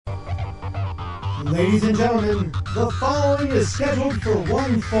Ladies and gentlemen, the following is scheduled for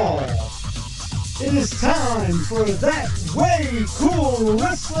one fall. It is time for That Way Cool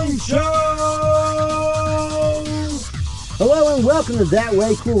Wrestling Show! Hello and welcome to That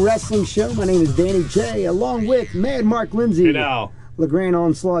Way Cool Wrestling Show. My name is Danny J, along with Mad Mark Lindsay, Hey now. LeGrand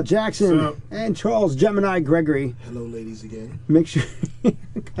Onslaught Jackson, and Charles Gemini Gregory. Hello, ladies, again. Make sure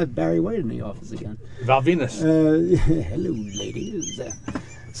got Barry White in the office again. Val Venus. Hello, ladies.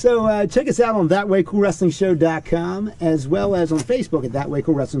 So check us out on ThatWayCoolWrestlingShow.com as well as on Facebook at That Way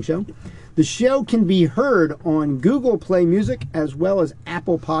Cool Wrestling Show. The show can be heard on Google Play Music as well as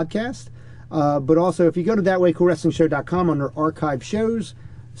Apple Podcast. But also, if you go to ThatWayCoolWrestlingShow.com under Archive Shows,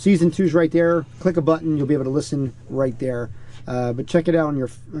 Season 2's right there. Click a button, you'll be able to listen right there. But check it out on your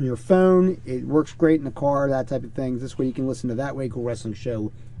phone. It works great in the car, that type of thing. This way you can listen to That Way Cool Wrestling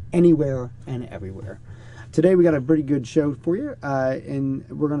Show anywhere and everywhere. Today we got a pretty good show for you, and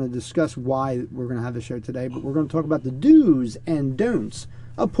we're going to discuss why we're going to have the show today, but we're going to talk about the do's and don'ts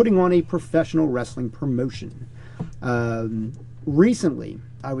of putting on a professional wrestling promotion. Recently,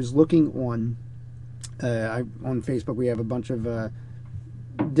 I was looking on Facebook. We have a bunch of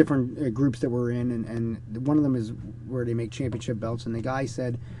different groups that we're in, and one of them is where they make championship belts, and the guy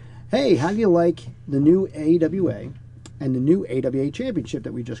said, hey, how do you like the new AWA and the new AWA championship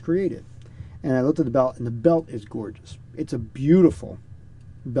that we just created? And I looked at the belt, and the belt is gorgeous. It's a beautiful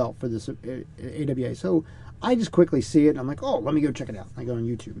belt for this AWA. So I just quickly see it, and I'm like, oh, let me go check it out. I go on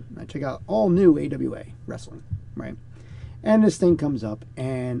YouTube, and I check out all new AWA wrestling, right? And this thing comes up,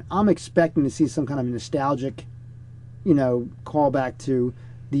 and I'm expecting to see some kind of nostalgic, callback to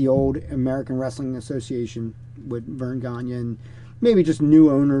the old American Wrestling Association with Vern Gagne, and maybe just new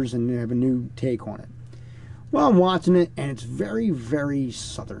owners and have a new take on it. Well, I'm watching it, and it's very, very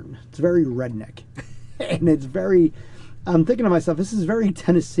Southern. It's very redneck. And I'm thinking to myself, this is very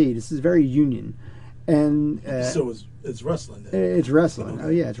Tennessee. This is very Union. And so it's wrestling then. It's wrestling. Oh,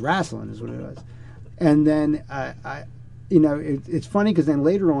 yeah, it's wrestling is what it was. And then, it's funny because then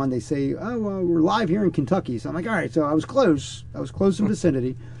later on they say, oh, well, we're live here in Kentucky. So I'm like, all right, so I was close. I was close in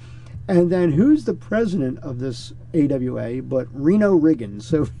vicinity. And then who's the president of this AWA but Reno Riggins?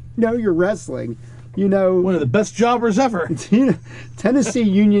 So you're wrestling. One of the best jobbers ever. Tennessee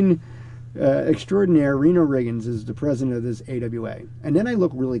Union extraordinaire Reno Riggins is the president of this AWA. And then I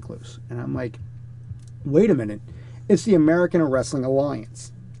look really close, and I'm like, wait a minute. It's the American Wrestling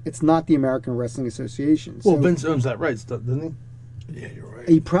Alliance. It's not the American Wrestling Association. Well, Vince owns that rights, doesn't he? Yeah, you're right.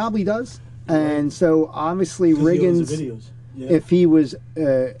 He probably does. And so, obviously, Riggins, yeah. If he was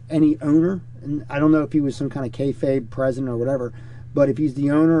any owner, and I don't know if he was some kind of kayfabe president or whatever, but if he's the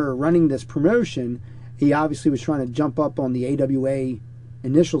owner or running this promotion, he obviously was trying to jump up on the AWA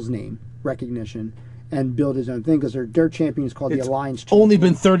initials name recognition and build his own thing because their champion is called the Alliance Champion. Only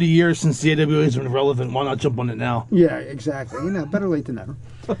been 30 years since the AWA has been relevant. Why not jump on it now? Yeah, exactly. Better late than never.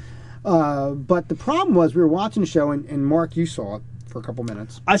 But the problem was we were watching the show, and Mark, you saw it for a couple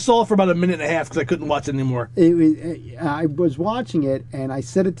minutes. I saw it for about a minute and a half because I couldn't watch it anymore. I was watching it, and I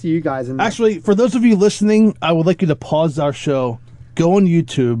said it to you guys. And actually, for those of you listening, I would like you to pause our show, go on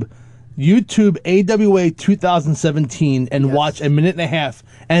YouTube AWA 2017, and watch a minute and a half,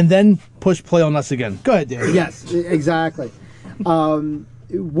 and then push play on us again. Go ahead, Dan. Yes, exactly.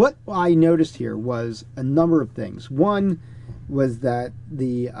 What I noticed here was a number of things. One was that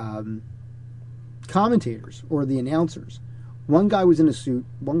the commentators or the announcers, one guy was in a suit,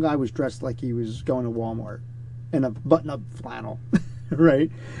 one guy was dressed like he was going to Walmart in a button-up flannel.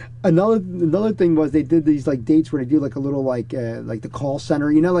 Right. Another thing was they did these like dates where they do like a little like the call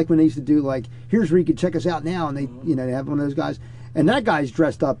center, like when they used to do like, here's where you can check us out now, and they have one of those guys, and that guy's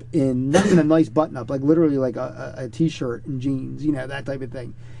dressed up in not even a nice button up, like literally like a t-shirt and jeans, that type of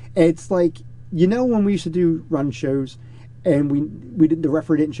thing. It's like when we used to do run shows, and we did, the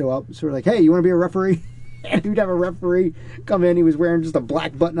referee didn't show up, so we're like, hey, you want to be a referee? And we'd have a referee come in. He was wearing just a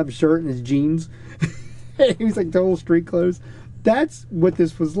black button-up shirt and his jeans. He was like total street clothes. That's what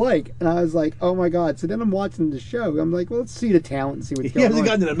this was like. And I was like, oh my God. So then I'm watching the show. I'm like, well, let's see the talent and see what's going on. He hasn't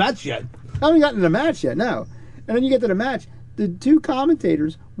gotten to the match yet. I haven't gotten to the match yet, no. And then you get to the match. The two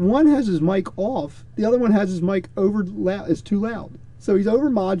commentators, one has his mic off, the other one has his mic over loud. It's too loud. So he's over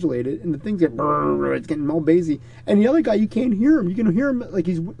modulated, and the thing's getting it's getting all bassy. And the other guy, you can't hear him. You can hear him like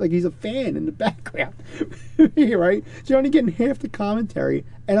he's a fan in the background, right? So you're only getting half the commentary.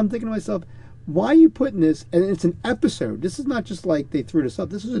 And I'm thinking to myself, why are you putting this? And it's an episode. This is not just like they threw this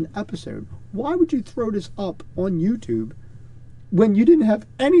up. This is an episode. Why would you throw this up on YouTube when you didn't have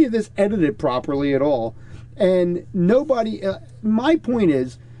any of this edited properly at all? And nobody. My point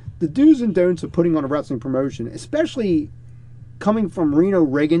is, the do's and don'ts of putting on a wrestling promotion, especially coming from Reno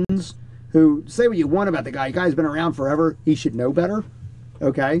Riggins, who, say what you want about the guy. The guy's been around forever. He should know better.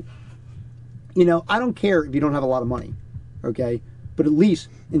 Okay? You know, I don't care if you don't have a lot of money. Okay? But at least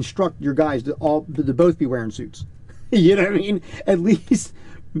instruct your guys to both be wearing suits. You know what I mean? At least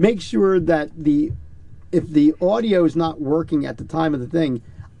make sure that if the audio is not working at the time of the thing.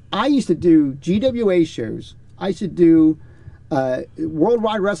 I used to do GWA shows. I used to do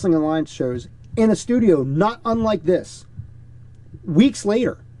Worldwide Wrestling Alliance shows in a studio not unlike this. Weeks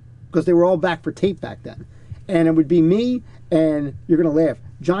later, because they were all back for tape back then. And it would be me and, you're going to laugh,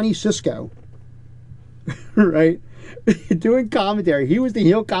 Johnny Cisco, right? Doing commentary. He was the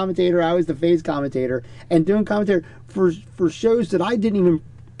heel commentator, I was the face commentator, and doing commentary for shows that I didn't even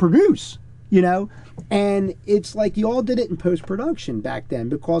produce, you know? And it's like you all did it in post-production back then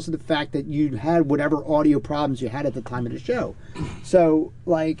because of the fact that you had whatever audio problems you had at the time of the show. So,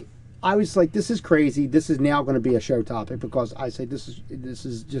 like, I was like, this is crazy. This is now going to be a show topic because I say this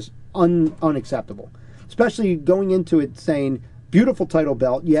is just unacceptable. Especially going into it saying, beautiful title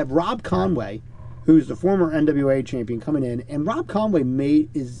belt. You have Rob Conway, who's the former NWA champion, coming in. And Rob Conway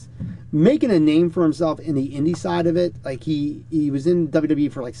is making a name for himself in the indie side of it. Like, he was in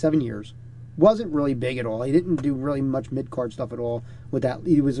WWE for like 7 years. Wasn't really big at all. He didn't do really much mid-card stuff at all with that.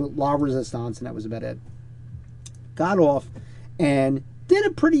 He was with La Resistance, and that was about it. Got off and did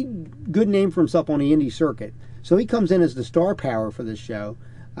a pretty good name for himself on the indie circuit. So he comes in as the star power for this show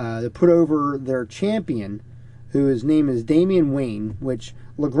to put over their champion, who his name is Damian Wayne, which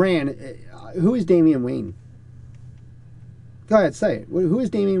LeGrand, who is Damian Wayne? Go ahead, say it. Who is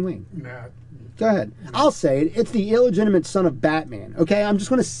Damian Wayne? Matt. Go ahead. I'll say it. It's the illegitimate son of Batman. Okay, I'm just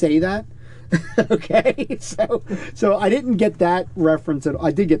going to say that. Okay, so I didn't get that reference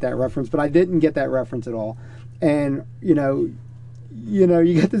I did get that reference, but I didn't get that reference at all. And you know,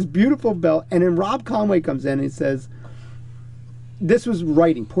 you got this beautiful belt, and then Rob Conway comes in and says, "This was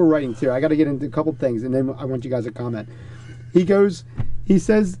writing, poor writing too. I got to get into a couple things, and then I want you guys to comment." He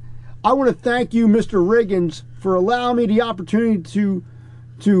says, "I want to thank you, Mr. Riggins, for allowing me the opportunity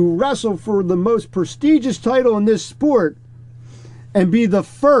to wrestle for the most prestigious title in this sport and be the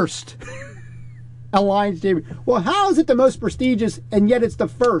first." Alliance champion. Well, how is it the most prestigious and yet it's the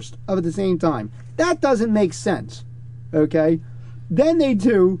first of at the same time? That doesn't make sense. Okay? Then they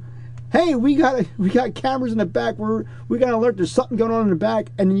do, hey, we got cameras in the back. We got an alert. There's something going on in the back.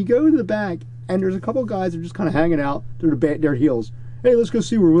 And then you go to the back and there's a couple guys that are just kind of hanging out. They're their heels. Hey, let's go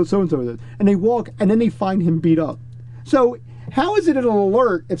see where so-and-so is. And they walk and then they find him beat up. So how is it an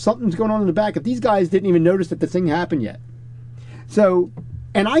alert if something's going on in the back if these guys didn't even notice that the thing happened yet? So...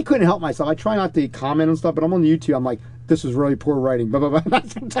 And I couldn't help myself. I try not to comment on stuff, but I'm on YouTube. I'm like, this is really poor writing. Blah, blah, blah.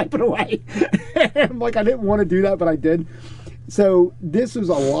 I'm typing away. I'm like, I didn't want to do that, but I did. So this was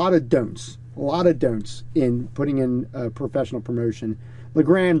a lot of don'ts. A lot of don'ts in putting in professional promotion.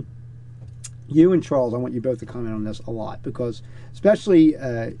 LeGrand, you and Charles, I want you both to comment on this a lot. Because, especially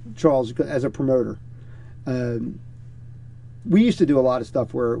Charles, as a promoter, we used to do a lot of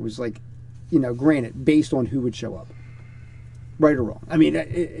stuff where it was like, granted, based on who would show up. Right or wrong. I mean,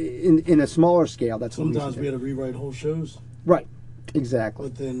 in a smaller scale, that's sometimes we had to rewrite whole shows. Right, exactly.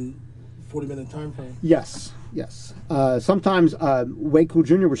 Within 40-minute time frame. Yes. Sometimes Way Cool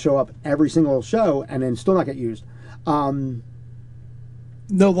Jr. would show up every single show and then still not get used. No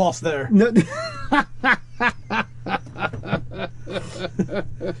loss there. No.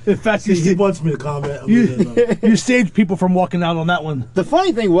 In fact, he wants me to comment. You saved people from walking out on that one. The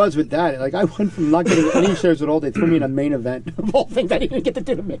funny thing was with that, like I went from not getting any shows at all. They threw me in a main event of all things I didn't even get to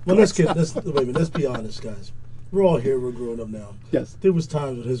do the main. Well, let's be honest, guys. We're all here. We're growing up now. Yes. There was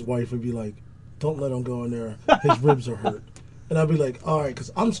times when his wife would be like, "Don't let him go in there. His ribs are hurt." And I'd be like, all right, because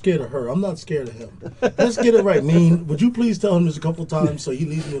I'm scared of her. I'm not scared of him. Let's get it right. Would you please tell him this a couple times so he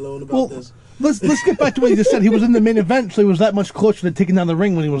leaves me alone about this? Let's get back to what you just said. He was in the main event, so he was that much closer to taking down the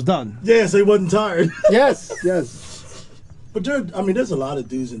ring when he was done. Yeah, so he wasn't tired. Yes. But there's a lot of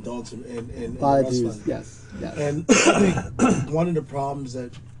do's and don'ts in wrestling. Do's, yes. And I think one of the problems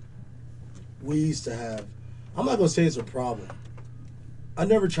that we used to have, I'm not going to say it's a problem. I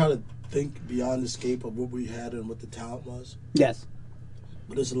never try to think beyond the scope of what we had and what the talent was. Yes.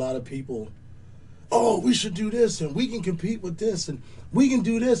 But there's a lot of people, we should do this and we can compete with this and we can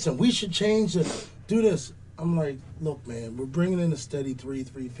do this and we should change and do this. I'm like, look, man, we're bringing in a steady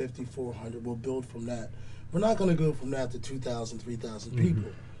 350, 400. We'll build from that. We're not going to go from that to 2,000, 3,000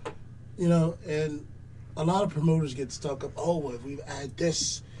 people. And a lot of promoters get stuck up, if we've added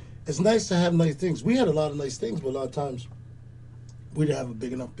this. It's nice to have nice things. We had a lot of nice things, but a lot of times we didn't have a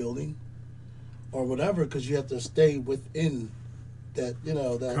big enough building or whatever because you have to stay within that,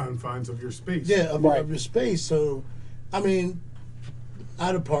 that confines of your space. Yeah, of your space. So, I mean, I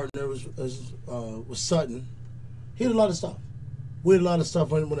had a partner was Sutton. He had a lot of stuff. We had a lot of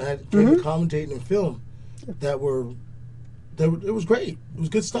stuff when I came to commentating and film that it was great. It was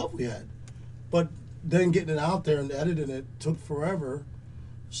good stuff we had. But then getting it out there and editing it took forever.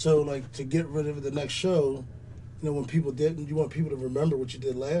 So like to get rid of it the next show, when people didn't, you want people to remember what you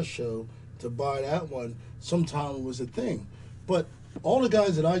did last show to buy that one. Sometime it was a thing. But all the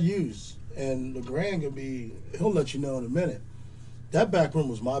guys that I use, and LeGrand he'll let you know in a minute, that back room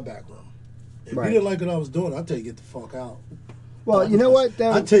was my back room. If you didn't like what I was doing, I'd tell you get the fuck out. Well, you know what?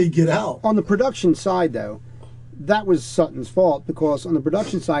 I'd tell you get out. On the production side, though, that was Sutton's fault because on the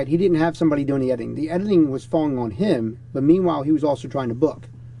production side, he didn't have somebody doing the editing. The editing was falling on him, but meanwhile, he was also trying to book.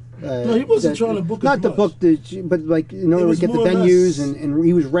 No, he wasn't trying to book. Not to book, but like in order to get the venues, and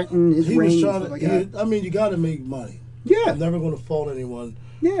he was renting his ring. He was trying to. I mean, you got to make money. Yeah, I'm never going to fault anyone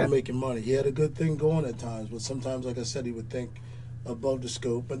for making money. He had a good thing going at times, but sometimes, like I said, he would think above the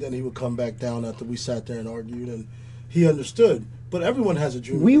scope, but then he would come back down after we sat there and argued, and he understood. But everyone has a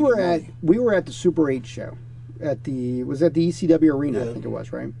dream. We were at the Super 8 show at the ECW Arena, I think it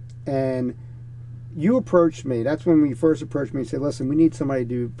was, right? And you approached me. That's when we first approached me and said, "Listen, we need somebody to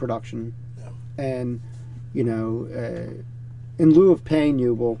do production, and in lieu of paying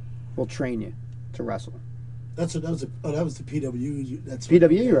you, we'll train you to wrestle." That was the PW. That's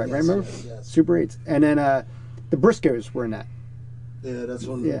PW, right? Yes, Remember? Yes. Super 8s, and then the Briscoes were in that. Yeah, that's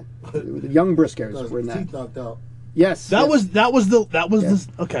when. Yeah, the young Briscoes were in that. Teeth knocked out. Yes, that was the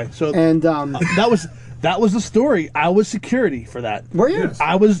okay. So and that was the story. I was security for that. Were you? Yes.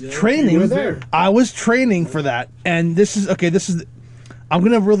 I was training. You were there. I was training for that, and this is okay. I'm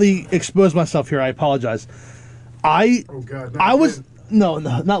gonna really expose myself here. I apologize. Oh God! No,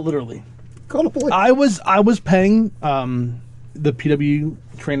 not literally. Call the police. I was paying the PW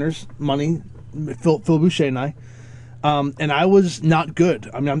trainers money, Phil Boucher and I. And I was not good.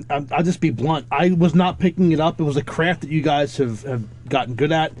 I mean, I'll just be blunt. I was not picking it up. It was a craft that you guys have gotten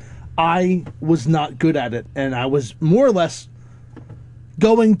good at. I was not good at it, and I was more or less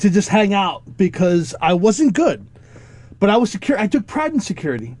going to just hang out because I wasn't good. But I was secure. I took pride in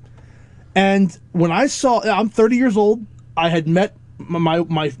security. And when I'm 30 years old. I had met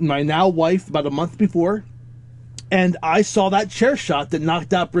my now wife about a month before, and I saw that chair shot that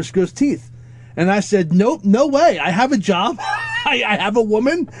knocked out Briscoe's teeth. And I said, nope, no way. I have a job. I have a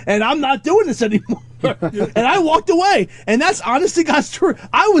woman, and I'm not doing this anymore. And I walked away. And that's honestly God's truth.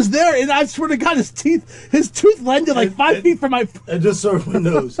 I was there, and I swear to God, his tooth landed like 5 feet from my... And just so everyone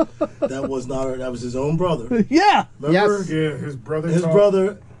knows, that was his own brother. Yeah. Remember? Yes. Yeah, his brother. His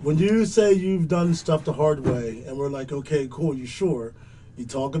brother, when you say you've done stuff the hard way, and we're like, okay, cool, you sure? You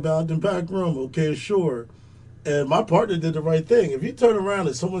talk about the back room, okay, sure. And my partner did the right thing. If you turn around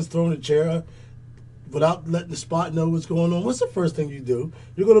and someone's throwing a chair without letting the spot know what's going on, what's the first thing you do?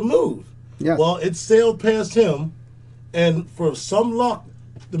 You're going to move. Yes. Well, it sailed past him, and for some luck,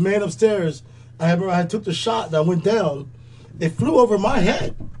 the man upstairs, I took the shot and I went down. It flew over my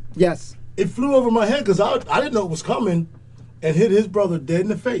head. Yes. It flew over my head because I didn't know it was coming, and hit his brother dead in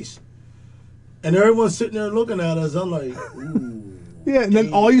the face. And everyone's sitting there looking at us. I'm like, ooh. Yeah, and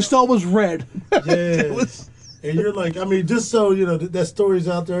then all you saw was red. Yeah. And you're like, I mean, just so you know, that story's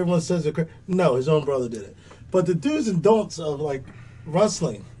out there. Everyone says it. No, his own brother did it. But the do's and don'ts of like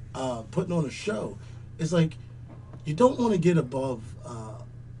wrestling, putting on a show, is like you don't want to get above.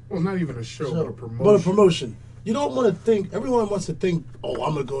 Well, not even a show, but a promotion. But a promotion. You don't want to think. Everyone wants to think, oh,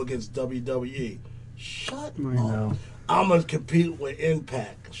 I'm gonna go against WWE. Shut up. know. I'm gonna compete with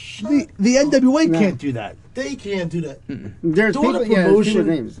Impact. The NWA can't do that. They can't do that. There's Doing people, a promotion there's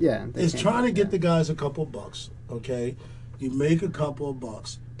names. Yeah, they is can't trying do to get that. the guys a couple bucks. Okay, you make a couple of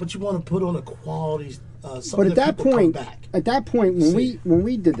bucks, but you want to put on a quality. Something But at people come that back. point, when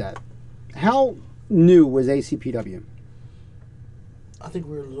we did that, how new was ACPW? I think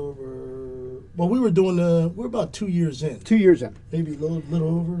we're a little over. Well, we were doing we're about 2 years in, 2 years in. maybe a little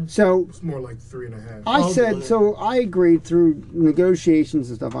over. So It's more like 3.5. I Oh, said, good. so I agreed through negotiations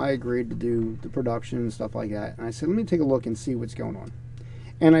and stuff. I agreed to do the production and stuff like that. And I said, let me take a look and see what's going on.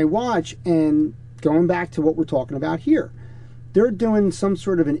 And I watch, and going back to what we're talking about here, they're doing some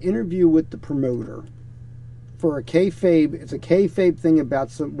sort of an interview with the promoter for a kayfabe. It's a kayfabe thing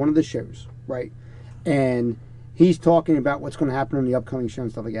about one of the shows, right? And he's talking about what's going to happen in the upcoming show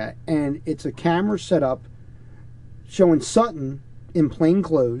and stuff like that. And it's a camera set up showing Sutton in plain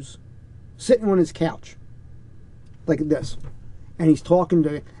clothes sitting on his couch like this. And he's talking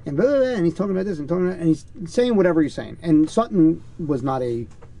to, and blah, blah, blah, and he's talking about this and talking about, and he's saying whatever he's saying. And Sutton was not a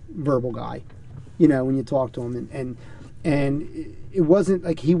verbal guy, you know, when you talk to him. And it wasn't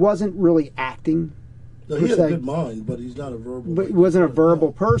like he wasn't really acting. No, per he had a se. good mind, but he's not a verbal. But he wasn't a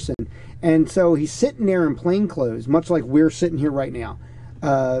verbal person, and so he's sitting there in plain clothes, much like we're sitting here right now.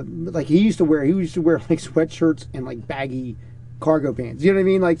 Like he used to wear like sweatshirts and like baggy cargo pants. You know what I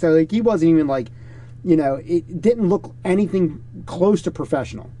mean? Like, so like he wasn't even like, it didn't look anything close to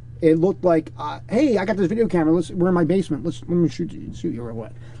professional. It looked like, hey, I got this video camera. We're in my basement. Let me shoot you or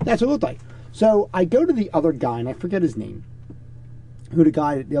what? That's what it looked like. So I go to the other guy, and I forget his name. The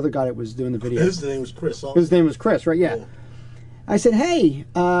other guy that was doing the video. His name was Chris. His name was Chris, right? Yeah. Yeah. I said, hey,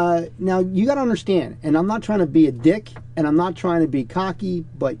 now you got to understand, and I'm not trying to be a dick, and I'm not trying to be cocky,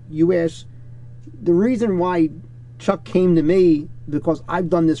 but you asked, the reason why Chuck came to me, because I've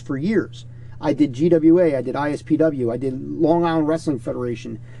done this for years. I did GWA, I did ISPW, I did Long Island Wrestling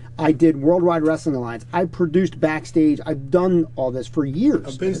Federation, I did Worldwide Wrestling Alliance, I produced backstage, I've done all this for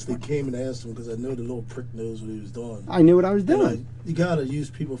years. I basically came and asked him because I know the little prick knows what he was doing. I knew what I was And doing. you gotta use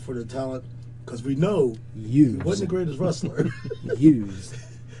people for their talent because we know he Use. wasn't the greatest wrestler. Use.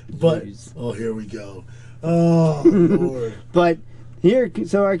 But Use. oh, here we go. Oh Lord. But here,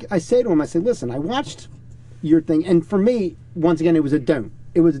 so I say to him, I said, listen, I watched your thing, and for me, once again, it was a don't.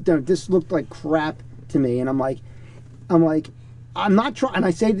 It was a don't. This looked like crap to me, and I'm like, I'm not trying, and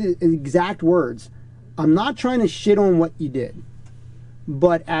I say the exact words, I'm not trying to shit on what you did,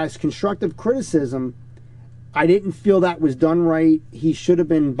 but as constructive criticism, I didn't feel that was done right. He should have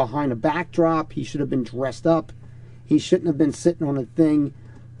been behind a backdrop. He should have been dressed up. He shouldn't have been sitting on a thing.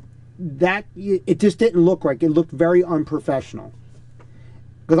 It just didn't look right. It looked very unprofessional.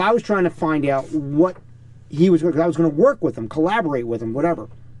 Because I was trying to find out what he was, because I was going to work with him, collaborate with him, whatever.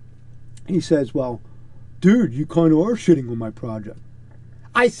 He says, well, dude, you kind of are shitting on my project.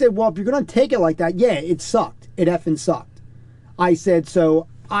 I said, well, if you're going to take it like that, yeah, it sucked. It effing sucked. I said, so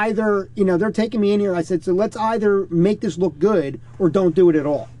either, they're taking me in here. I said, so let's either make this look good or don't do it at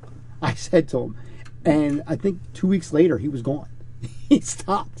all. I said to him. And I think 2 weeks later, he was gone. He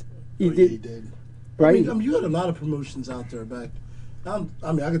stopped. He did. Right? I mean, you had a lot of promotions out there back. I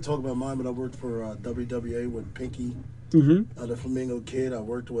could talk about mine, but I worked for WWA with Pinky, the Flamingo Kid. I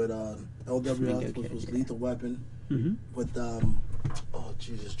worked with LWF, which was Lethal Weapon, with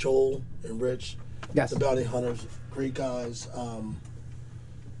Joel and Rich, Yes. the Bounty Hunters, great guys.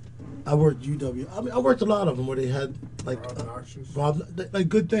 I worked UW. I worked a lot of them where they had like like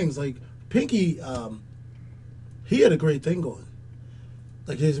good things. Like Pinky, he had a great thing going.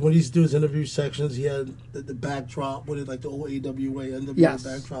 Like when he used to do his interview sections, he had the backdrop with it, like the old AWA, NWA Yes.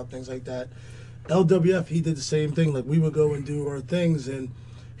 backdrop, things like that. LWF, he did the same thing. Like we would go and do our things, and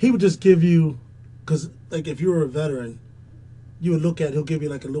he would just give you, because like if you were a veteran, you would he'll give you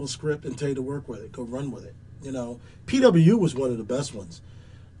like a little script and tell you to work with it, go run with it. PWU was one of the best ones.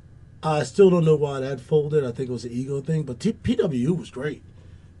 I still don't know why that folded. I think it was an ego thing, but PWU was great.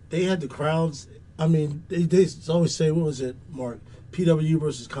 They had the crowds. I mean, they always say, what was it, Mark? PW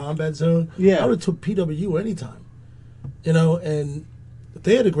versus Combat Zone. Yeah. I would have took PW anytime. And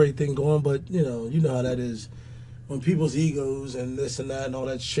they had a great thing going, but you know how that is when people's egos and this and that and all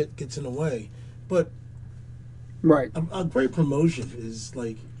that shit gets in the way. But Right. a great promotion is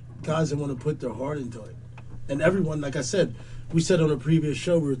like guys that want to put their heart into it. And everyone, like I said, we said on a previous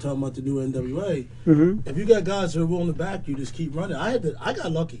show, we were talking about the new NWA. If you got guys that are willing to back you, just keep running. I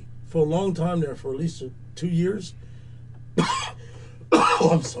got lucky for a long time there, for at least 2 years. Oh,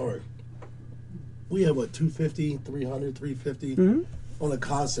 I'm sorry. We have 250, 300, 350 on a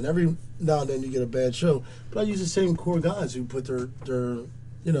constant. Every now and then you get a bad show, but I use the same core guys who put their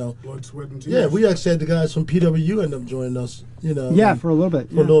Blood, sweat, and tears. yeah. We actually had the guys from PWU end up joining us. Yeah, for a little bit.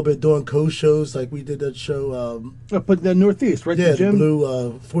 for a little bit doing co-shows, like we did that show. But the Northeast, right? Yeah, The gym. the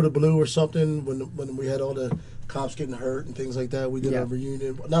blue for the blue or something when we had all the cops getting hurt and things like that. We did Yeah. a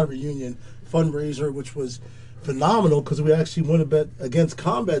reunion, not a reunion, fundraiser, which was phenomenal because we actually won a bet against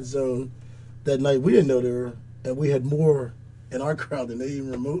Combat Zone that night. We didn't know they were, and we had more in our crowd than they even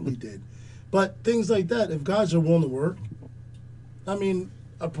remotely did. But things like that, if guys are willing to work, I mean,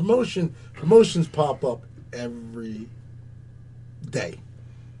 promotions pop up every day.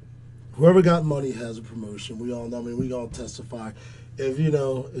 Whoever got money has a promotion. We all know. I mean, we all testify. If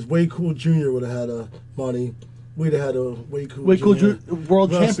if Way Cool Jr. would have had money, we'd have had a Way Cool Jr. World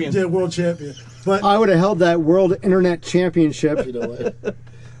champion. Yeah, world champion. But I would have held that World Internet Championship. you know what?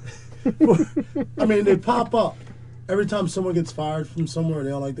 I mean, they pop up every time someone gets fired from somewhere. They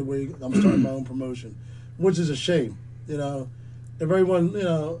don't like the way I'm starting my own promotion, which is a shame. If everyone,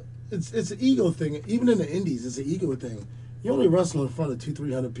 it's an ego thing. Even in the indies, it's an ego thing. You only wrestle in front of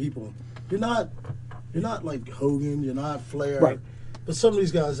 200-300 people. You're not like Hogan. You're not Flair. Right. But some of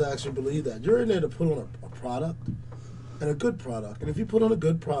these guys actually believe that you're in there to put on a product, and a good product. And if you put on a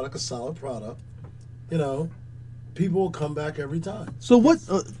good product, a solid product, you know, people will come back every time. So what?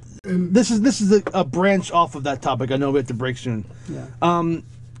 This is a branch off of that topic. I know we have to break soon. Yeah.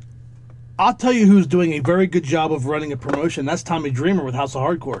 I'll tell you who's doing a very good job of running a promotion. That's Tommy Dreamer with House of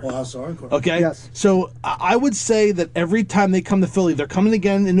Hardcore. Well, House of Hardcore. Okay. Yes. So I would say that every time they come to Philly, they're coming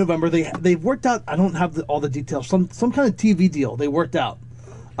again in November. They've worked out. I don't have all the details. Some kind of TV deal they worked out.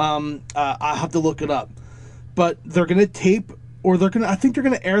 I have to look it up, but they're going to tape, or I think they're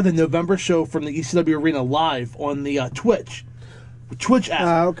going to air the November show from the ECW Arena live on the Twitch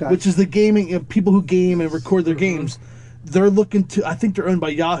app, okay. which is the gaming people who game and record their games. They're looking to. I think they're owned by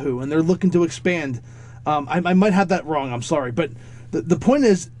Yahoo, and they're looking to expand. I might have that wrong. I'm sorry, but the point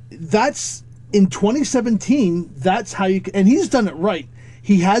is that's in 2017. That's how you. And he's done it right.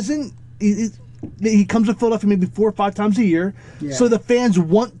 He hasn't. He comes to Philadelphia maybe 4 or 5 times a year, Yeah. so the fans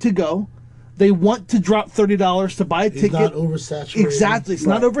want to go. They want to drop $30 to buy a He's ticket. not oversaturated. Exactly, it's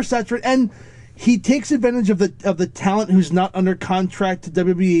not oversaturated, and he takes advantage of the talent who's not under contract to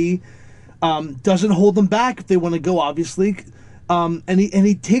WWE. Doesn't hold them back if they want to go, obviously, and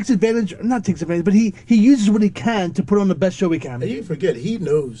he takes advantage. Not takes advantage, but he uses what he can to put on the best show he can. And you forget, he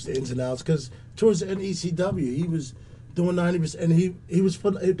knows the ins and outs because towards the end of ECW, he was doing 90%, and he was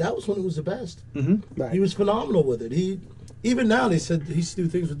that was when it was the best. Mm-hmm. Right. He was phenomenal with it. Even now they said he used to do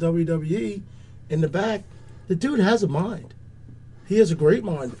things with WWE in the back. The dude has a mind. He has a great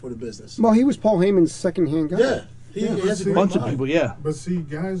mind for the business. Well, he was Paul Heyman's second-hand guy. Yeah, he has a great Bunch of mind. people, yeah. But see,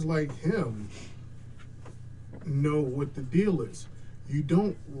 guys like him know what the deal is. You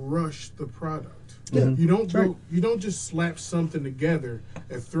don't rush the product. Yeah. You don't Right. go. You don't just slap something together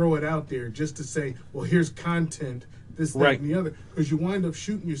and throw it out there just to say, "Well, here's content." This, that, Right. and the other, because you wind up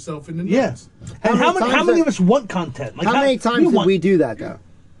shooting yourself in the Yeah. nuts. And How how many many times of us want content? Like How many times did want- we do that though?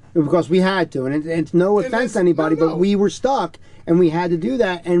 Because we had to, and it's no And offense that's- to anybody, no. but we were stuck, and we had to do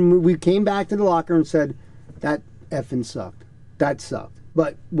that, and we came back to the locker and said, "That effing sucked. That sucked."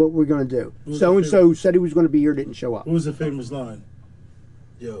 But what we're gonna do? was So your and so said he was going to be here, didn't show up. What was the famous line?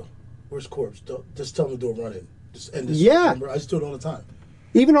 Yo, where's Corpse? Just tell him to do a run-in. Just end this. Yeah. Remember? I just do it all the time.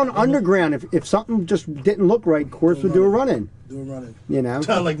 Even on Underground, if something just didn't look right, Corpse would do a run-in. Do a run-in. You know?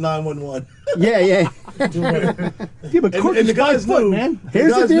 Sound like 911. Yeah. Do a run-in. Yeah, but And, Corpse and the is 5 guys foot, knew, man.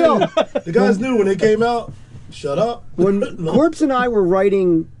 Here's the deal. The guys knew when they came out. Shut up. When Look. Corpse and I were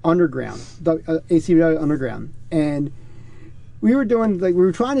writing Underground, the ACW Underground, and we were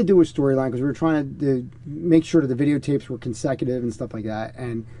trying to do a storyline because we were trying to make sure that the videotapes were consecutive and stuff like that.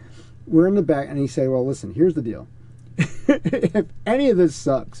 And we're in the back, and he said, "Well, listen, here's the deal. If any of this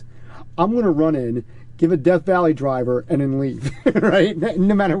sucks, I'm going to run in, give a Death Valley driver, and then leave." Right?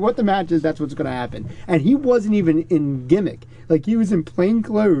 No matter what the match is, that's what's going to happen. And he wasn't even in gimmick. Like, he was in plain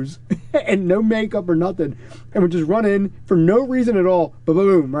clothes and no makeup or nothing, and would just run in for no reason at all.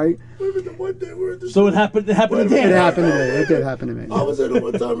 Boom, right? Remember the one day we were at the So it happened to Wait a Dan. minute. It happened to me. It did happen to me. I was there the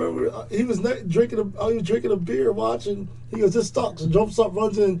one time. Remember, he was drinking a beer, watching. He goes, "This sucks," and jumps up,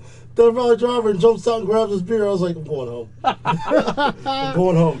 runs in. Death Valley driver and jumps out and grabs his beer. I was like, "I'm going home. I'm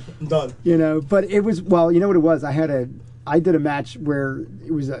going home. I'm done." You know, but it was, well, you know what it was? I did a match where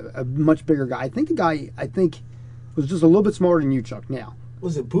it was a much bigger guy. I think the guy, was just a little bit smarter than you, Chuck, now.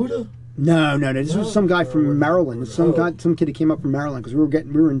 Was it Buddha? No. This was some guy from Maryland. Some kid that came up from Maryland because we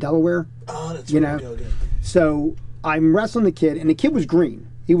were in Delaware. Oh, that's You right. know. Okay. So I'm wrestling the kid, and the kid was green.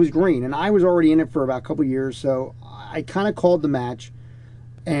 He was green, and I was already in it for about a couple years. So I kind of called the match,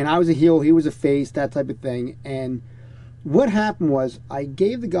 and I was a heel, he was a face, that type of thing. And what happened was I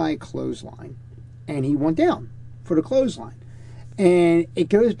gave the guy a clothesline, and he went down for the clothesline. And it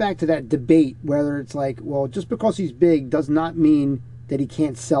goes back to that debate whether it's like, well, just because he's big does not mean that he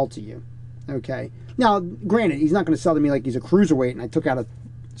can't sell to you. Okay. Now, granted, he's not going to sell to me like he's a cruiserweight and I took out a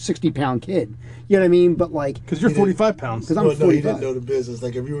 60-pound kid. You know what I mean? But like, Because you're 45 pounds. because I'm Well, no, he 45. didn't know the business.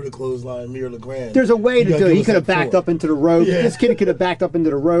 Like if you were the clothesline, me or LeGrand. There's a way you to gotta do it. give He us could have that backed tour. up into the ropes. Yeah. This kid could have backed up into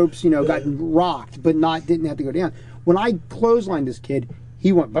the ropes, gotten rocked, but didn't have to go down. When I clotheslined this kid,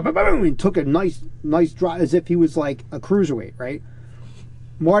 he went boom, boom, boom, and took a nice drop as if he was like a cruiserweight, right?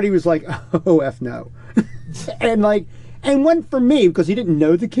 Marty was like, "Oh, F no." and went for me because he didn't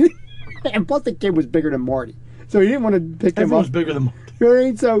know the kid. And plus the kid was bigger than Marty. So he didn't want to pick him Everyone's up. bigger than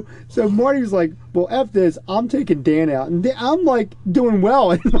Right? So Marty was like, "Well, F this, I'm taking Dan out." And I'm like doing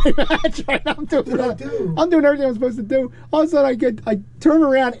well in my match, right? I'm doing everything I'm supposed to do. All of a sudden I turn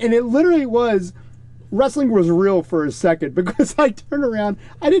around and it literally was, wrestling was real for a second because I turned around,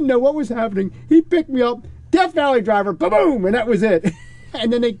 I didn't know what was happening. He picked me up, Death Valley driver, boom, and that was it.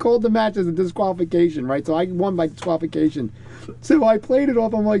 And then they called the match as a disqualification, right? So I won by disqualification. So I played it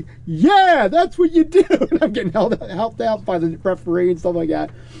off. I'm like, "Yeah, that's what you do." And I'm getting helped out by the referee and stuff like that.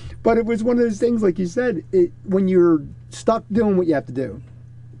 But it was one of those things, like you said, when you're stuck doing what you have to do,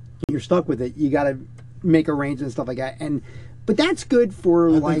 you're stuck with it. You got to make arrangements and stuff like that. But that's good for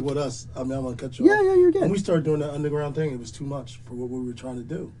I like. think with us, I mean, I'm gonna cut you Yeah, off. yeah, you're good. When we started doing that underground thing, it was too much for what we were trying to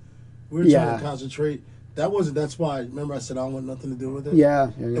do. We were Yeah. trying to concentrate. That's why. Remember, I said I don't want nothing to do with it.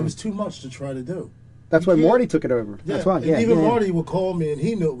 Yeah. It was too much to try to do. That's You why can't- Marty took it over. Yeah, That's why. and Yeah. even yeah. Marty would call me, and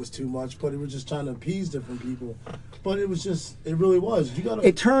he knew it was too much, but he was just trying to appease different people. But it was just, it really was. You gotta.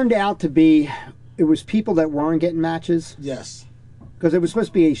 It turned out to be, it was people that weren't getting matches Yes. because it was supposed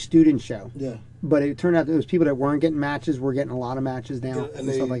to be a student show. Yeah. But it turned out that it was people that weren't getting matches were getting a lot of matches now Yeah, and, and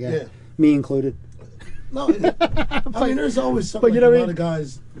they- stuff like that. yeah. Me included. No, I mean, there's always something. but you Like know a what I lot of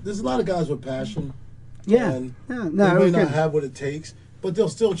guys. There's a lot of guys with passion. Yeah. And No, they it may was not good. have what it takes, but they'll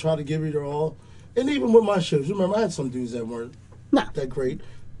still try to give you their all. And even with my shows, remember, I had some dudes that weren't No. that great,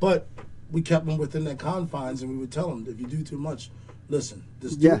 but we kept them within their confines, and we would tell them, if you do too much, listen,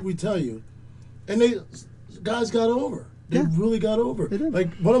 just do Yeah. what we tell you. And guys got over. They Yeah. really got over. They did.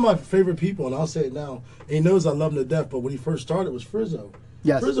 Like, one of my favorite people, and I'll say it now, and he knows I love him to death, but when he first started was Frizzo.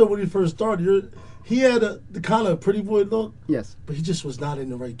 Yes. Frizzo, when he first started, he had the kind of pretty boy look, Yes. but he just was not in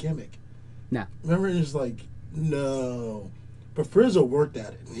the right gimmick. No. Remember, it was like, no. But Frizzo worked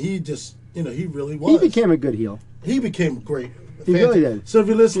at it, and he just, he really was. He became a good heel. He became great. He really did. So if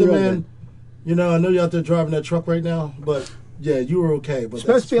you're listening, He really man, I know you're out there driving that truck right now, but yeah, you were okay. But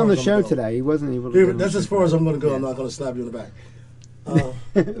Supposed to be on the that's as far show as I'm gonna today. He wasn't able to. go. be on the That's as show. far as I'm going to go. I'm not going to slap you in the back. We're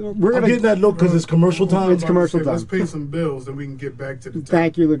I'm gonna getting that look because it's commercial time. It's commercial Let's time. pay some bills, then we can get back to the top.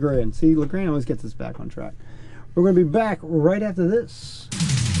 Thank you, LeGrand. See, LeGrand always gets us back on track. We're going to be back right after this.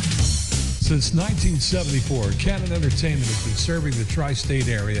 Since 1974, Canon Entertainment has been serving the tri-state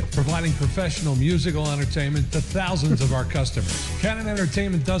area, providing professional musical entertainment to thousands of our customers. Canon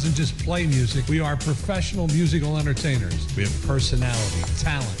Entertainment doesn't just play music, we are professional musical entertainers. We have personality,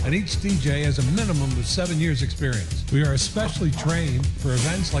 talent, and each DJ has a minimum of 7 years experience. We are especially trained for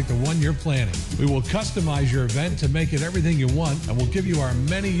events like the one you're planning. We will customize your event to make it everything you want, and we'll give you our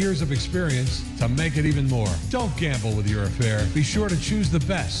many years of experience to make it even more. Don't gamble with your affair. Be sure to choose the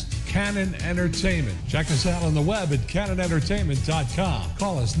best. Canon Entertainment. Check us out on the web at canonentertainment.com.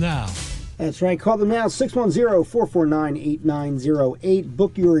 Call us now. That's right. Call them now, 610-449-8908.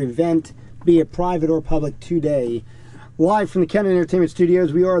 Book your event, be it private or public, today. Live from the Canon Entertainment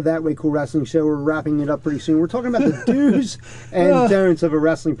Studios, we are That Way Cool Wrestling Show. We're wrapping it up pretty soon. We're talking about the do's and don'ts of a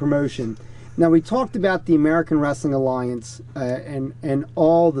wrestling promotion. Now, we talked about the American Wrestling Alliance and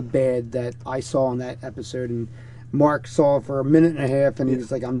all the bad that I saw in that episode, and Mark saw it for a minute and a half, and he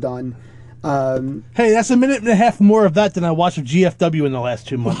was like, I'm done. Hey, that's a minute and a half more of that than I watched of GFW in the last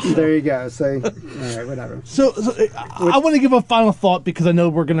 2 months. There you go. So, all right, whatever. So I want to give a final thought because I know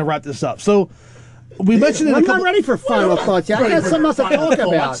we're going to wrap this up. So we mentioned in a I'm couple. not ready for final thoughts yet. I got something else to talk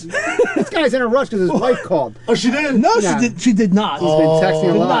about. This guy's in a rush because his wife called. Oh, she did? No, Yeah. She did not. He's been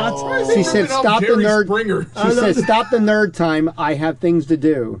texting a lot. not. She said, Bringing up "Stop the Jerry nerd." Springer. She said, "Stop the nerd time. I have things to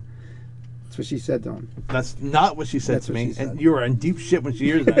do." That's what she said to him. That's not what she said That's to what me. she said. And you are in deep shit when she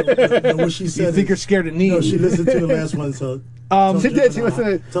hears that. And what she you said think you're is, scared of knees? no, she listened to the last one, so. She did. She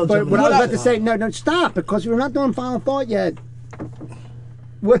listened. Tell But what I was Gemini. about to say, no, stop, because we're not doing final thought yet.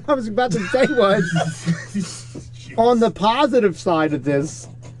 What I was about to say was, on the positive side of this,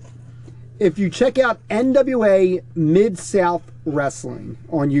 if you check out NWA Mid-South Wrestling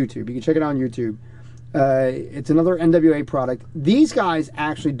on YouTube, you can check it out on YouTube. It's another NWA product. These guys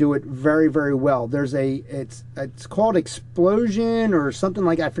actually do it very, very well. It's called Explosion or something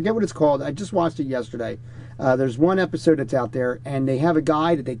like, I forget what it's called. I just watched it yesterday. There's one episode that's out there, and they have a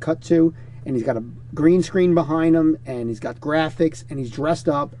guy that they cut to, and he's got a green screen behind him, and he's got graphics, and he's dressed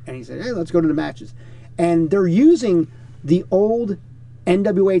up, and he said, "Hey, let's go to the matches." And they're using the old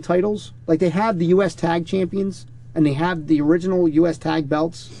NWA titles, like they have the U.S. Tag Champions, and they have the original U.S. Tag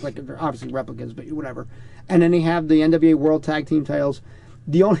belts, like they're obviously replicas, but whatever. And then they have the NWA World Tag Team titles.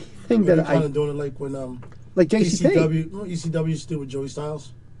 The only thing that kind of doing it like when like JCP. ECW used to do with Joey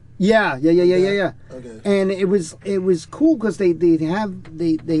Styles. Yeah. Okay. And it was cool because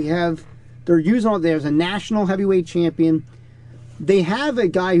they're using all. There's a national heavyweight champion. They have a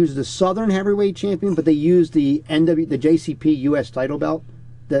guy who's the Southern heavyweight champion, but they use the JCP U.S. title belt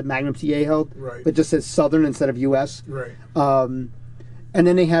that Magnum TA held. Right. But just says Southern instead of U.S. Right. And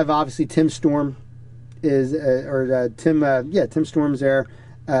then they have obviously Tim Storm Tim Storm's there,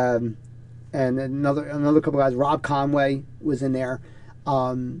 and another couple guys. Rob Conway was in there.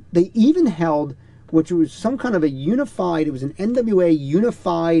 They even held, which was some kind of a unified. It was an NWA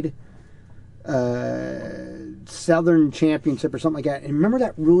unified Southern Championship or something like that. And remember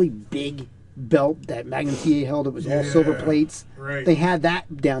that really big belt that Magnum TA held. It was all silver Yeah, plates. right. They had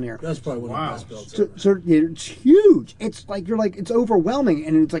that down there. That's probably one Wow. of the best belts. So it's huge. It's like it's overwhelming,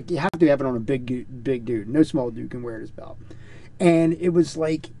 and it's like you have to have it on a big dude. No small dude can wear this belt. And it was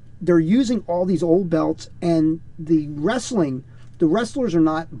like they're using all these old belts, and the wrestlers are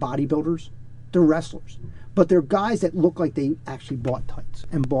not bodybuilders, they're wrestlers, but they're guys that look like they actually bought tights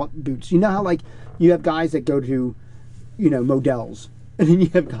and bought boots. You know how like you have guys that go to, Modell's, and then you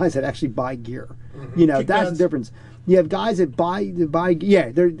have guys that actually buy gear. Kick That's the pads. difference. You have guys that buy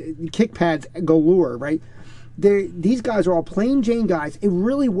they're kick pads galore, right? These guys are all plain Jane guys. It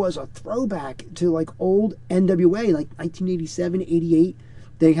really was a throwback to like old NWA, like 1987, 88.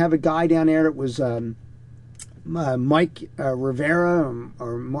 They have a guy down there that was Mike Rivera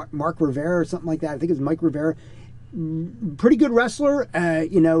or Mark Rivera or something like that. I think it's Mike Rivera. Pretty good wrestler.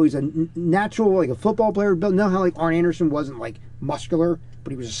 He's a natural, like a football player. But know how like Arn Anderson wasn't like muscular,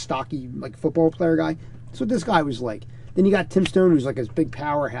 but he was a stocky like football player guy. That's what this guy was like. Then you got Tim Stone, who's like this big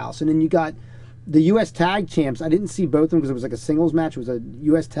powerhouse, and then you got the U.S. Tag Champs. I didn't see both of them because it was like a singles match. It was a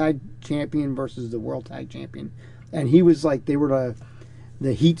U.S. Tag Champion versus the World Tag Champion, and he was like they were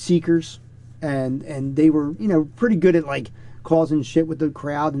the Heat Seekers, and they were pretty good at like causing shit with the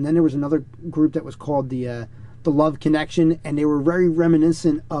crowd. And then there was another group that was called the Love Connection, and they were very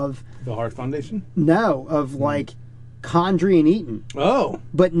reminiscent of The Hart Foundation. like Condrey and Eaton, Oh,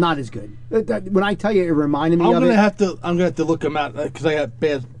 but not as good. When I tell you, it reminded me I'm of gonna it. have to look them out because I got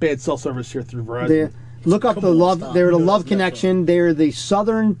bad cell service here through Verizon. They- Look up Come the on, Love. stop. They're the You know Love that's Connection. They're the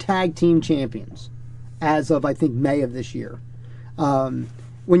Southern Tag Team Champions, as of I think May of this year.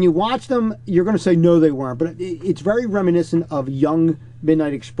 When you watch them, you're going to say no, they weren't, but it's very reminiscent of young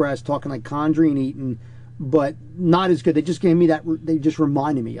Midnight Express, talking like Condrey and Eaton, but not as good. They just gave me that. They just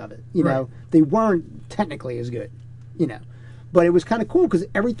reminded me of it. Right. They weren't technically as good. But it was kind of cool because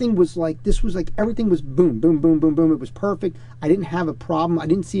everything was like everything was boom, boom, boom, boom, boom. It was perfect. I didn't have a problem. I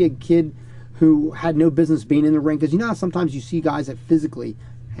didn't see a kid who had no business being in the ring, because how sometimes you see guys that physically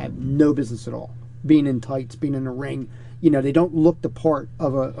have no business at all being in tights, being in the ring. They don't look the part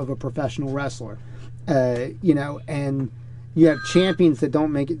of a professional wrestler. And you have champions that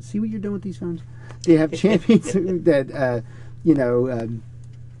don't make it. See what you're doing with these phones? They have champions that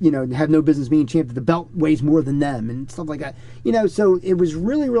have no business being champion. The belt weighs more than them and stuff like that. So it was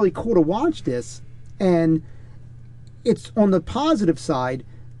really, really cool to watch this. And it's on the positive side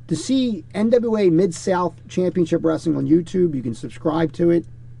to see NWA Mid-South Championship Wrestling on YouTube. You can subscribe to it.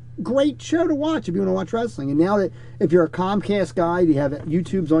 Great show to watch if you want to watch wrestling. And now that if you're a Comcast guy, you have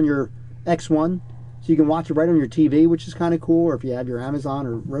YouTube's on your X1, so you can watch it right on your TV, which is kind of cool. Or if you have your Amazon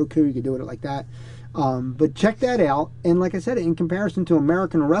or Roku, you can do it like that. But check that out. And like I said, in comparison to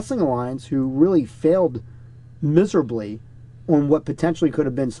American Wrestling Alliance, who really failed miserably on what potentially could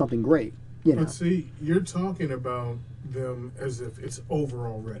have been something great. But see, you're talking about them as if it's over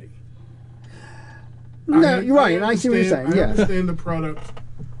already. No, you're right, and I see what you're saying. I Yeah. understand the product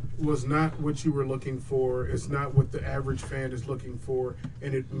was not what you were looking for. It's not what the average fan is looking for,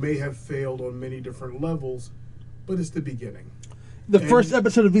 and it may have failed on many different levels, but it's the beginning. The first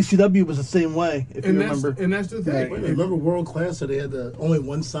episode of VCW was the same way, if you And remember. that's the thing. Wait a minute, remember World Class? So they had only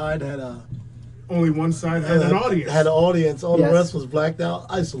one side had Only one side had an audience. Had an audience. All Yes. the rest was blacked out.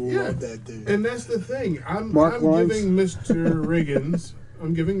 I used to Yeah. love that dude. And that's the thing. I'm Mark Lawrence. giving Mr.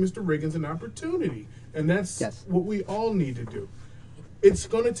 Riggins, an opportunity, and that's Yes. what we all need to do. It's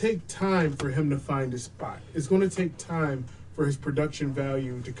going to take time for him to find his spot. It's going to take time for his production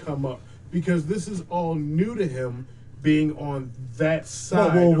value to come up, because this is all new to him, being on that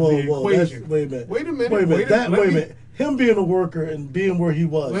side of the equation. Wait a minute. Wait a minute. Wait a minute. Wait a minute. Him being a worker and being where he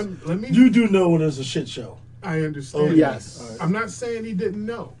was. Let me- You do know when there's a shit show. I understand. Oh, yes. that. All right. I'm not saying he didn't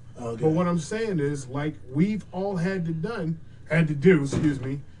know. Okay. But what I'm saying is, like we've all had to do, I had to do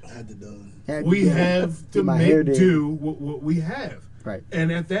it. we have to Get my hair make did. do what we have. Right.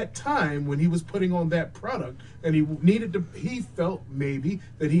 And at that time, when he was putting on that product, and he felt maybe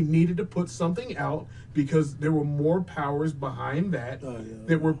that he needed to put something out, because there were more powers behind that Oh, yeah.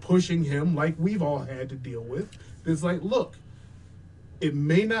 that were pushing him, like we've all had to deal with. It's like, look, it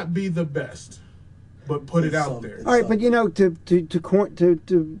may not be the best, but put it It's out something. there. All right, but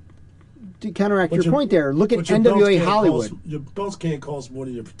to counteract your point there, look at but your belts NWA can't Hollywood. cost- your belts can't cost more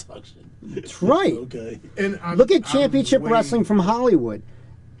than your production. That's right. Okay. And Look at Championship Wrestling from Hollywood.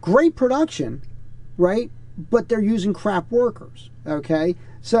 Great production, right? But they're using crap workers, okay?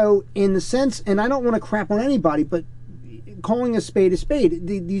 So, in the sense, and I don't want to crap on anybody, but calling a spade,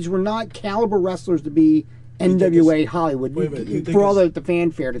 these were not caliber wrestlers to be think NWA it's- Hollywood. wait a minute, you think For all it's- the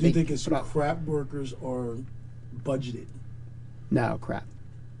fanfare that Do you they think it's put up. crap workers or budgeted? No, crap.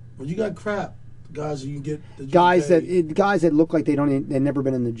 When you got crap, guys, you can get the guys that look like they've never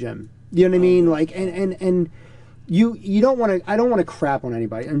been in the gym. You know what I mean? Like, and you don't want to. I don't want to crap on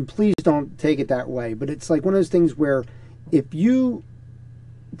anybody, and please don't take it that way. But it's like one of those things where if you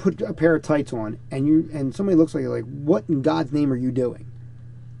put a pair of tights on and somebody looks like you're like, what in God's name are you doing?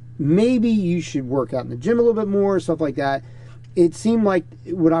 Maybe you should work out in the gym a little bit more, stuff like that. It seemed like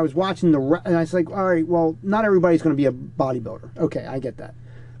when I was watching and I was like, all right, well, not everybody's going to be a bodybuilder. Okay, I get that.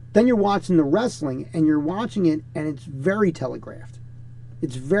 Then you're watching the wrestling, and you're watching it, and it's very telegraphed.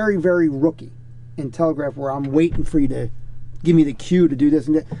 It's very, very rookie and telegraphed, where I'm waiting for you to give me the cue to do this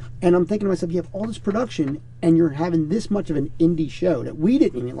and that. And I'm thinking to myself, you have all this production, and you're having this much of an indie show that we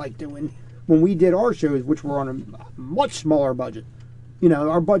didn't even like doing when we did our shows, which were on a much smaller budget. You know,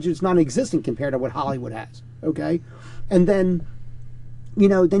 our budget's non-existent compared to what Hollywood has, okay? And then, you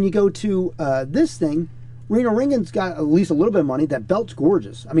know, then you go to this thing. Reno Ringen's got at least a little bit of money. That belt's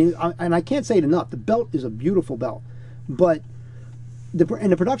gorgeous. I mean, and I can't say it enough. The belt is a beautiful belt. But, the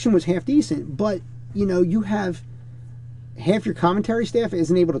production was half decent. But, you know, you have half your commentary staff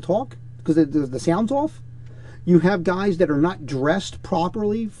isn't able to talk because the sound's off. You have guys that are not dressed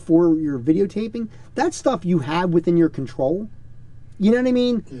properly for your videotaping. That's stuff you have within your control. You know what I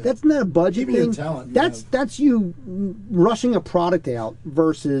mean? Yeah. That's not a budget thing. Talent, that's you rushing a product out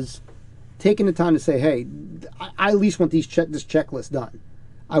versus taking the time to say, hey, I at least want this checklist done.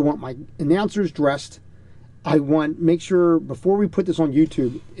 I want my announcers dressed. I want make sure before we put this on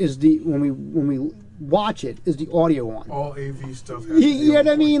YouTube when we watch it, is the audio on? All AV stuff. You know what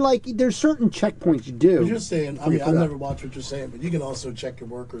I mean? Like there's certain checkpoints you do. What you're saying, I mean, I've never watched what you're saying, but you can also check your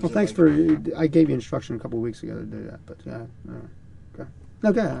workers. Well, thanks I gave you instruction a couple of weeks ago to do that, but yeah.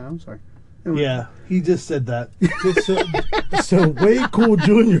 Okay, I'm sorry. Anyway. Yeah, he just said that. So Wade Cool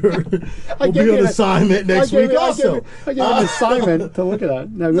Jr. will be on assignment next week also. I gave an assignment to look at that.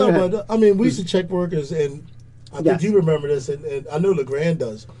 No, but I mean, we used to check workers, and I think you remember this, and I know LeGrand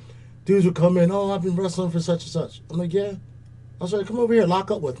does. Dudes would come in, oh, I've been wrestling for such and such. I'm like, yeah. I was like, come over here, lock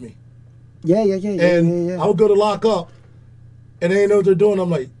up with me. Yeah. I would go to lock up, and they didn't know what they're doing.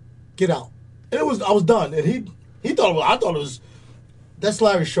 I'm like, get out. And I was done, and he thought I thought it was. That's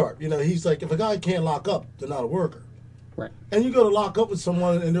Larry Sharp. You know, he's like, if a guy can't lock up, they're not a worker. Right. And you go to lock up with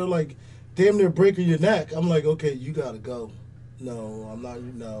someone, and they're like, damn near breaking your neck. I'm like, okay, you got to go. No, I'm not,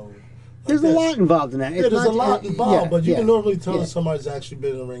 no. Like there's a lot involved in that. Yeah, there's a lot involved, but you can normally tell that somebody's actually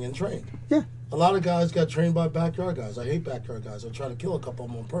been in the ring and trained. Yeah. A lot of guys got trained by backyard guys. I hate backyard guys. I try to kill a couple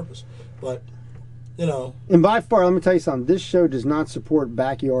of them on purpose. But, you know. And by far, let me tell you something. This show does not support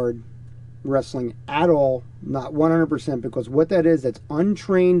backyard wrestling at all, not 100%, because what that is, that's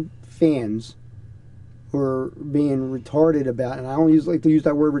untrained fans who are being retarded about, and I don't like to use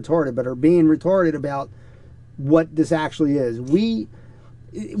that word retarded, but are being retarded about what this actually is.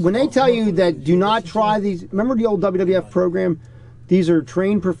 When they tell you that do not try these, remember the old WWF program? These are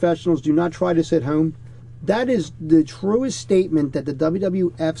trained professionals, do not try this at home. That is the truest statement that the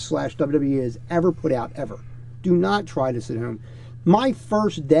WWF/WWE has ever put out, ever. Do not try this at home. My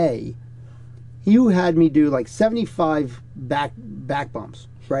first day, you had me do like 75 back bumps,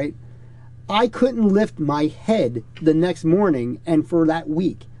 right? I couldn't lift my head the next morning, and for that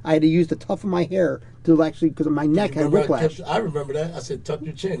week, I had to use the tuft of my hair to actually, because my neck had whiplash. I remember that. I said, tuck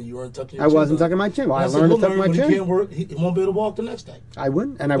your chin. You weren't tucking your chin. I wasn't tucking my chin. Well, I learned to tuck my chin. He can't work. He won't be able to walk the next day. I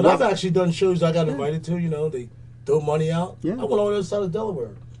wouldn't. But I've actually done shows I got invited to, you know, they throw money out. Yeah. I went on the other side of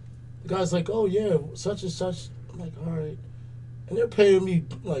Delaware. The guy's like, oh, yeah, such and such. I'm like, all right. And they're paying me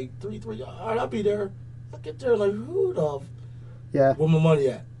like $3. All right, I'll be there. I get there like, who the? Yeah. Where my money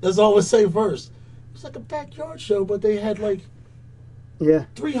at? That's all I would say first. It's like a backyard show, but they had like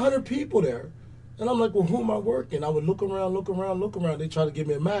 300 people there. And I'm like, well, who am I working? I would look around. They try to give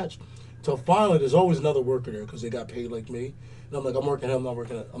me a match. Till finally, there's always another worker there because they got paid like me. And I'm like, I'm working him, I'm not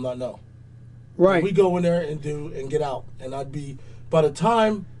working him. I'm not, no. Right. And we go in there and do and get out. And I'd be, by the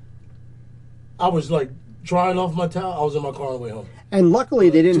time I was like drying off my towel, I was in my car on the way home. And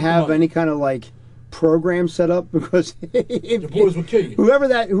luckily, they didn't have any kind of like program set up, because the boys would kill you. Whoever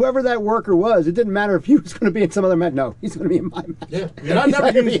that worker was, it didn't matter if he was going to be in some other match. No, he's going to be in my match. Yeah, and I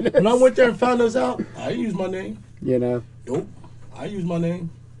never used, when I went there and found this out, I didn't use my name. You know. Nope, I used my name.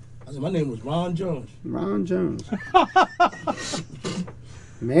 I said my name was Ron Jones. Ron Jones.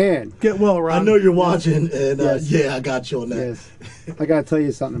 Man, get well, Ron. I know you're watching, and yeah, I got you on that. Yes, I got to tell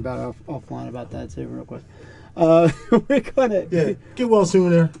you something about offline about that too, real quick. We're gonna get well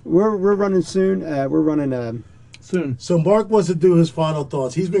soon there. We're running soon. We're running soon. So Mark wants to do his final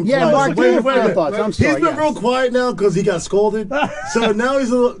thoughts. He's been Yeah, quiet. Mark, do your final thoughts. I'm sorry. He's been yes. real quiet now because he got scolded. So now he's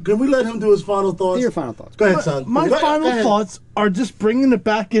a little. Can we let him do his final thoughts? Do your final thoughts. Go ahead, son. My Go final ahead. thoughts are just bringing it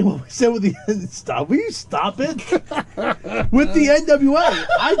back in what we said with the stop. Will you stop it? With the NWA,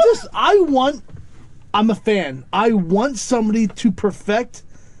 I'm a fan. I want somebody to perfect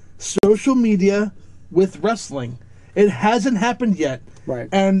social media with wrestling. It hasn't happened yet. Right.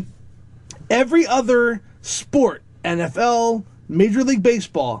 And every other sport, NFL, Major League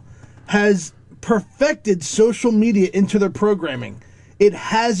Baseball, has perfected social media into their programming. It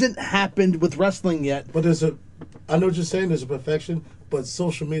hasn't happened with wrestling yet. But I know what you're saying. There's a perfection, but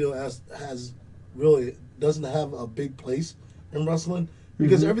social media has really doesn't have a big place in wrestling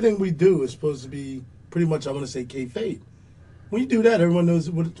because everything we do is supposed to be pretty much, I'm going to say, kayfabe. When you do that, everyone knows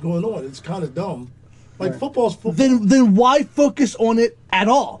what's going on. It's kind of dumb. Like football's football. Then why focus on it at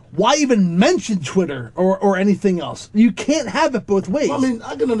all? Why even mention Twitter or anything else? You can't have it both ways. I mean,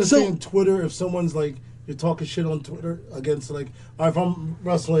 I can understand Twitter if someone's like, you're talking shit on Twitter against like, all right, if I'm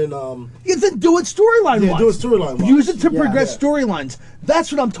wrestling, Yeah, then do it storyline yeah, wise. do a storyline wise. Use it to Yeah. progress storylines.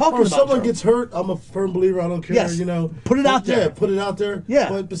 That's what I'm talking Or if about. someone Joe. gets hurt, I'm a firm believer. I don't care. Yes. You know, Put it out there. Yeah, put it out there. Yeah.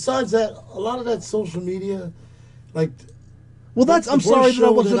 But besides that, a lot of that social media, like, Well, that's. the I'm worst sorry that I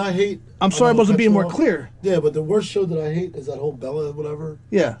show wasn't. I hate. I'm sorry I don't wasn't cut being you more off. clear. Yeah, but the worst show that I hate is that whole Bella whatever.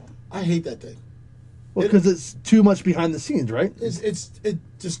 Yeah. I hate that thing. Well, because it's too much behind the scenes, right? It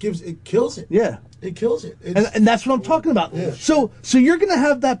just kills it. Yeah. It kills it. It's, And that's what I'm talking about. Yeah. So you're gonna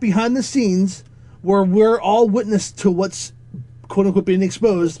have that behind the scenes where we're all witness to what's quote unquote being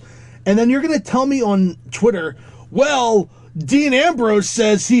exposed, and then you're gonna tell me on Twitter, well, Dean Ambrose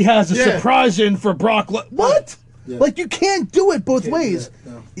says he has a Yeah. surprise in for Brock. What? Yeah. Like you can't do it both Can't do ways.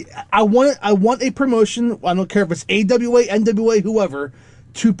 that, no. I want a promotion. I don't care if it's AWA, NWA, whoever,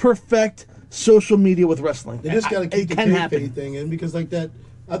 to perfect social media with wrestling. They just got to It keep the can happen. kayfabe thing in because like that.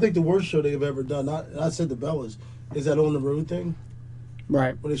 I think the worst show they've ever done. I said the Bellas is that On the Road thing.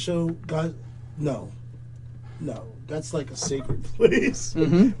 Right. When they show guys, no, that's like a sacred place.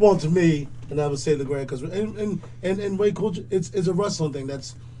 Mm-hmm. Well, to me, and I would say the grand because and way cool. It's a wrestling thing.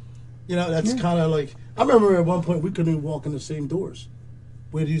 That's that's kind of like I remember at one point we couldn't even walk in the same doors.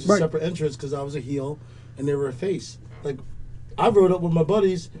 We had to use a Right. separate entrance because I was a heel and they were a face. Like I rode up with my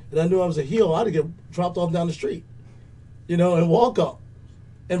buddies and I knew I was a heel. I had to get dropped off down the street, and walk up.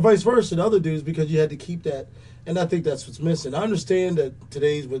 And vice versa to other dudes because you had to keep that. And I think that's what's missing. I understand that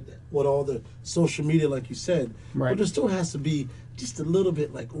today's with all the social media, like you said, Right. but there still has to be just a little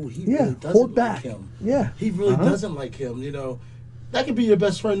bit like, oh, he Yeah, really doesn't hold like back. him. Yeah. He really doesn't like him, That could be your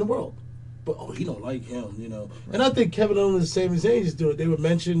best friend in the world. But, he don't like him, And I think Kevin Owens and Sami Zayn just do it. They would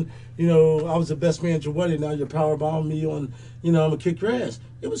mention, I was the best man at your wedding. Now you're powerbombing me on, I'm going to kick your ass.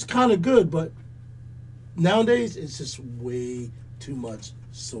 It was kind of good, but nowadays it's just way too much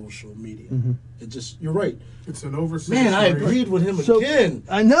social media. It just, you're right. It's an oversaturation. Man, I agreed with him So again.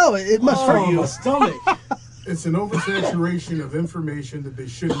 I know it must hurt My you. stomach. It's an oversaturation of information that they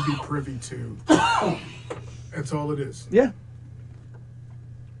shouldn't be privy to. That's all it is. Yeah.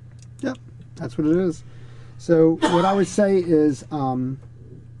 Yep, that's what it is. So what I would say is,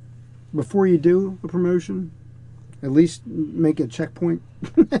 before you do a promotion, at least make a checkpoint.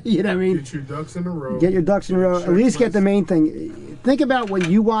 You know what I mean? Get your ducks in a row. Get your ducks in a row. At least get the Checklist. main thing. Think about what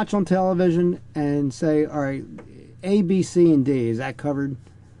you watch on television and say, all right, A, B, C, and D, is that covered?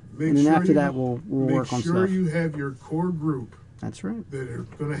 Make And then sure after you- that, we'll work on Make sure stuff. you have your core group That's right. that are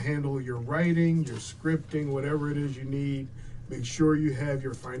going to handle your writing, your scripting, whatever it is you need. Make sure you have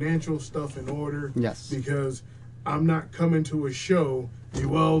your financial stuff in order. Yes. Because I'm not coming to a show,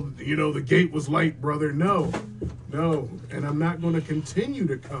 the gate was light, brother. No. And I'm not going to continue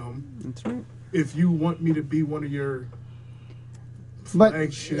to come That's right. if you want me to be one of your But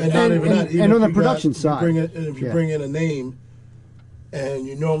flagship. And not even that. Even and on if the you production if you side, bring bring in a name, and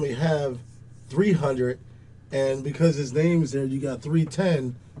you normally have 300, and because his name is there, you got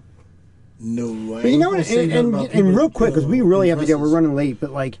 310. No way. But you know what? And real quick, because we really have to go. We're running late.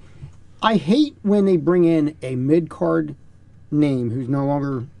 But like, I hate when they bring in a mid card name who's no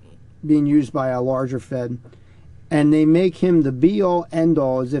longer being used by a larger Fed, and they make him the be all end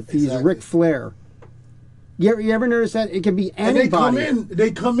all as if he's Exactly. Ric Flair. You ever notice that it can be And anybody? they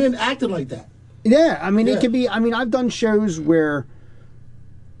come in acting like that. Yeah, I mean, Yeah. it could be. I mean, I've done shows where,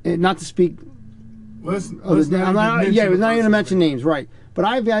 not to speak. Let's I'm not not, even yeah, we're not going to person's mention name. names, right? But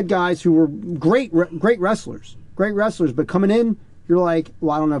I've had guys who were great wrestlers, but coming in, you're like,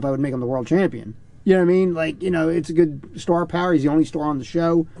 well, I don't know if I would make him the world champion. You know what I mean? Like, it's a good star power. He's the only star on the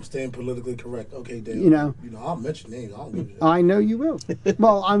show. I'm staying politically correct. Okay, Dave. I'll mention names. I'll leave it. I know you will.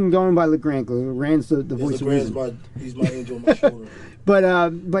 Well, I'm going by LeGrand. LeGrand's the voice of reason. He's my angel on my shoulder.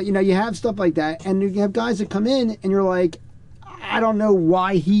 But you have stuff like that, and you have guys that come in, and you're like, I don't know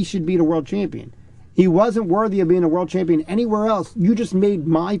why he should be the world champion. He wasn't worthy of being a world champion anywhere else. You just made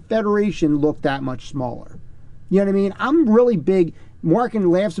my federation look that much smaller. You know what I mean? I'm really big. Markin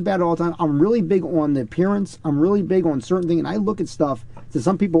laughs about it all the time. I'm really big on the appearance. I'm really big on certain things, and I look at stuff that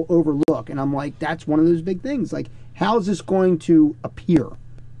some people overlook, and I'm like, that's one of those big things. Like, how is this going to appear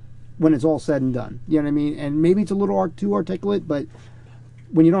when it's all said and done? You know what I mean? And maybe it's a little too articulate, but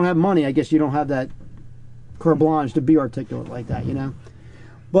when you don't have money, I guess you don't have that carte blanche to be articulate like that,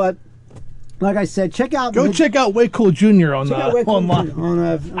 But like I said, check out Way Cool Jr. on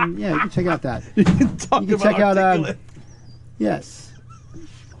online. Yeah, you can check out that. You can talk You can about check out. articulate. Yes,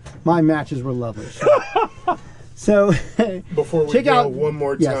 my matches were lovely. So Before we check go, out one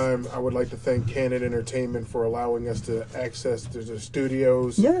more yes. time, I would like to thank Canon Entertainment for allowing us to access to the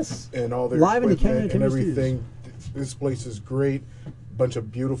studios. Yes. And all their Live in the Canon equipment and Entertainment everything. This place is great. Bunch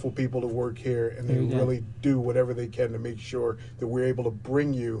of beautiful people to work here, and they There you go. really do whatever they can to make sure that we're able to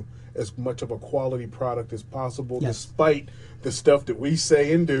bring you as much of a quality product as possible, Yes. despite the stuff that we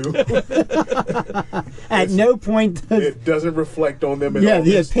say and do. At no point does It doesn't reflect on them at yeah all.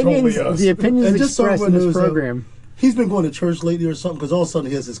 the It's opinions totally us. the opinions And just so expressed in everyone this knows, program. He's been going to church lately or something, because all of a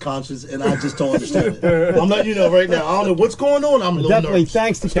sudden he has his conscience, and I just don't understand it. I'm letting you know right now. I don't know what's going on. I'm a little Definitely, nervous.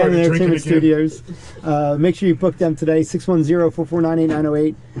 thanks to started Canon drinking Entertainment again. Studios. Make sure you book them today,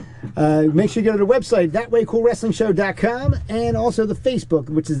 610-449-8908. Make sure you go to the website, thatwaycoolwrestlingshow.com, and also the Facebook,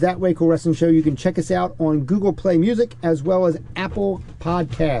 which is That Way Cool Wrestling Show. You can check us out on Google Play Music as well as Apple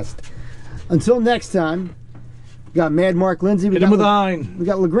Podcast. Until next time, we got Mad Mark Lindsay. Hit him with iron. We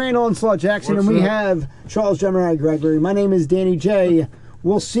got LeGrand Onslaught Jackson, What's and we up? have Charles Gemini Gregory. My name is Danny J.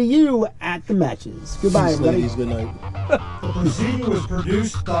 We'll see you at the matches. Goodbye, everybody. Ladies, good night. The proceeding was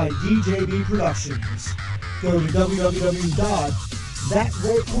produced by DJB Productions. Go to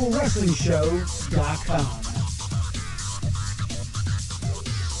www.thatwaycoolwrestlingshow.com.